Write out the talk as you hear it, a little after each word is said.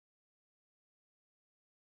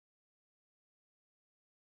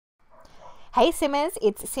Hey Simmers,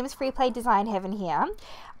 it's Sims Freeplay Design Heaven here.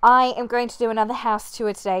 I am going to do another house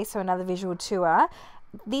tour today, so another visual tour.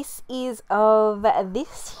 This is of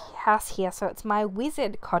this house here, so it's my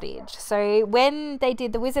wizard cottage. So when they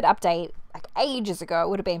did the wizard update, like ages ago, it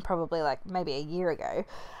would have been probably like maybe a year ago,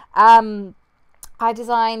 I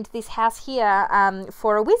designed this house here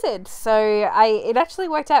for a wizard. So it actually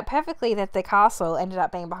worked out perfectly that the castle ended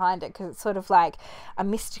up being behind it, because it's sort of like a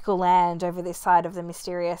mystical land over this side of the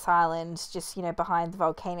mysterious island, just, you know, behind the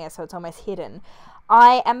volcano, so it's almost hidden.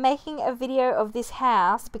 I am making a video of this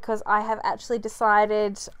house because I have actually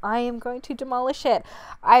decided I am going to demolish it.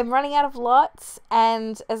 I'm running out of lots,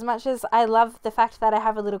 and as much as I love the fact that I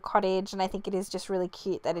have a little cottage, and I think it is just really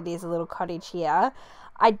cute that it is a little cottage here,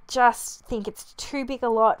 I just think it's too big a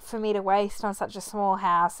lot for me to waste on such a small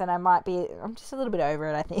house, and I'm just a little bit over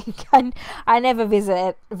it, I think. I never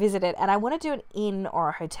visit it, and I want to do an inn or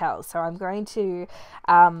a hotel, so I'm going to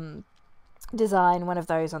design one of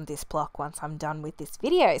those on this block once I'm done with this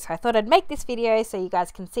video. So I thought I'd make this video so you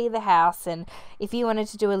guys can see the house, and if you wanted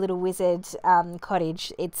to do a little wizard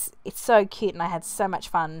cottage, it's so cute, and I had so much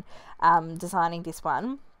fun designing this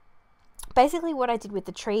one. Basically what I did with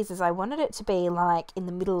the trees is I wanted it to be like in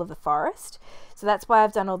the middle of the forest, so that's why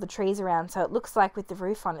I've done all the trees around, so it looks like with the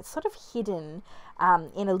roof on, it's sort of hidden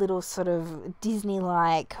in a little sort of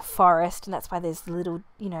Disney-like forest, and that's why there's little,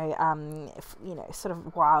 sort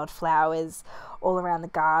of wildflowers all around the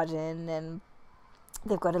garden, and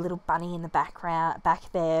they've got a little bunny in the backyard,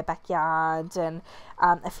 and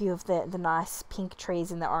a few of the nice pink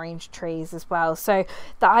trees and the orange trees as well. So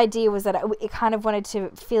the idea was that it kind of wanted to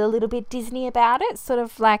feel a little bit Disney about it, sort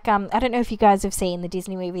of like, I don't know if you guys have seen the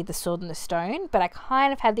Disney movie The Sword and the Stone, but I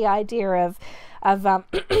kind of had the idea of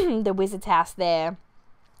the wizard's house there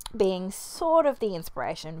being sort of the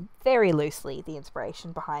inspiration, very loosely the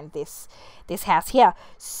inspiration behind this house here.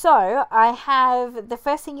 So I have, the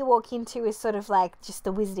first thing you walk into is sort of like just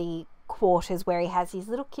the wizardy quarters, where he has his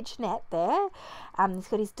little kitchenette there. He's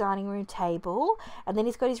got his dining room table, and then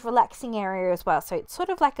he's got his relaxing area as well. So it's sort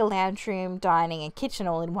of like a lounge room, dining, and kitchen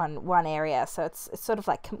all in one area. So it's sort of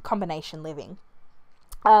like combination living.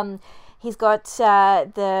 He's got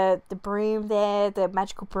the broom there, the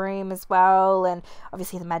magical broom as well, and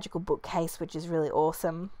obviously the magical bookcase, which is really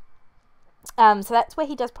awesome. So that's where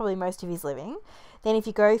he does probably most of his living. Then if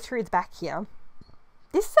you go through the back here,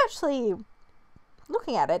 this is actually,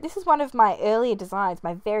 looking at it, this is one of my earlier designs,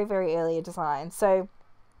 my very, very earlier designs. So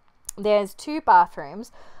there's two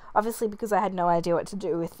bathrooms, obviously because I had no idea what to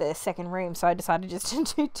do with the second room, so I decided just to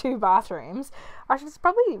do two bathrooms. I should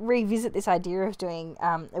probably revisit this idea of doing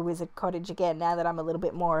a wizard cottage again, now that I'm a little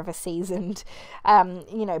bit more of a seasoned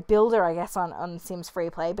builder, I guess, on Sims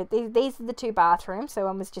Freeplay. But these are the two bathrooms. So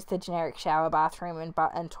one was just a generic shower bathroom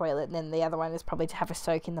and toilet, and then the other one is probably to have a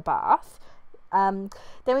soak in the bath. Then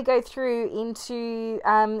we go through into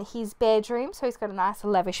his bedroom. So he's got a nice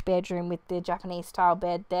lavish bedroom with the Japanese style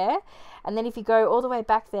bed there. And then if you go all the way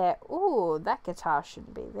back there, oh, that guitar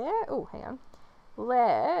shouldn't be there. Oh, hang on.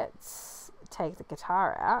 Let's take the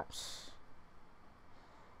guitar out.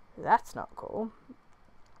 That's not cool.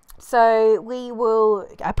 So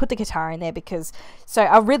I put the guitar in there because, so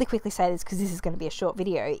I'll really quickly say this because this is going to be a short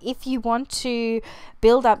video. If you want to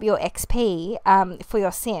build up your XP for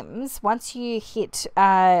your Sims, once you hit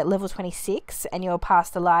level 26 and you're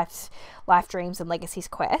past the Life Dreams and Legacies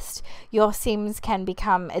quest, your Sims can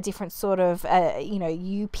become a different sort of,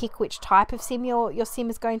 you pick which type of Sim your Sim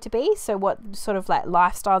is going to be, so what sort of like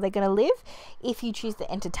lifestyle they're going to live. If you choose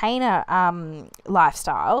the entertainer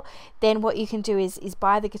lifestyle, then what you can do is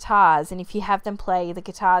buy the guitars, and if you have them play the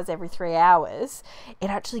guitars every 3 hours, it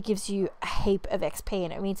actually gives you a heap of XP,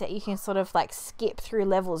 and it means that you can sort of like skip through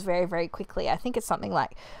levels very, very quickly. I think it's something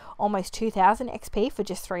like almost 2000 XP for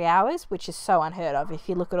just 3 hours, which is so unheard of. If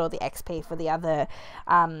you look at all the XP for the other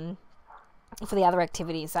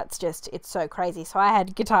activities, it's so crazy. So I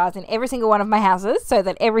had guitars in every single one of my houses, so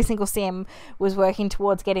that every single Sim was working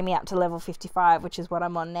towards getting me up to level 55, which is what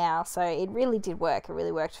I'm on now. So it really did work. It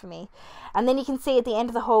really worked for me. And then you can see at the end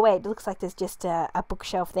of the hallway, it looks like there's just a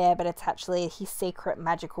bookshelf there, but it's actually his secret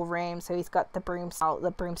magical room. So he's got the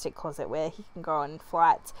broomstick closet where he can go on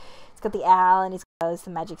flights. He's got the owl, and he's got the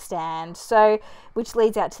magic stand, so which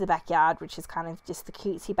leads out to the backyard, which is kind of just the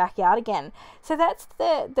cutesy backyard again. So that's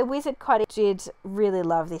the wizard cottage. Did really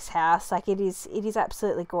love this house. Like, it is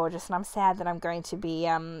absolutely gorgeous, and I'm sad that I'm going to be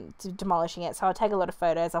demolishing it. So I'll take a lot of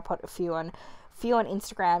photos. I'll put a few on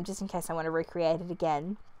Instagram just in case I want to recreate it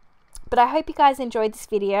again. But I hope you guys enjoyed this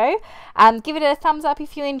video. Give it a thumbs up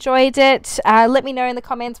if you enjoyed it. Let me know in the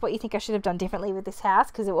comments what you think I should have done differently with this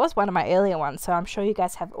house, because it was one of my earlier ones, so I'm sure you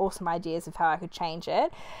guys have awesome ideas of how I could change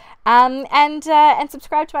it. And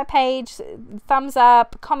subscribe to my page, thumbs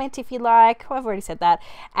up, comment if you like. Oh, I've already said that.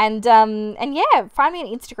 And yeah, find me on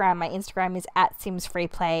Instagram. My Instagram is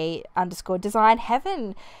 @SimsFreeplay_design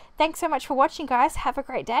heaven. Thanks so much for watching, guys. Have a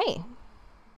great day.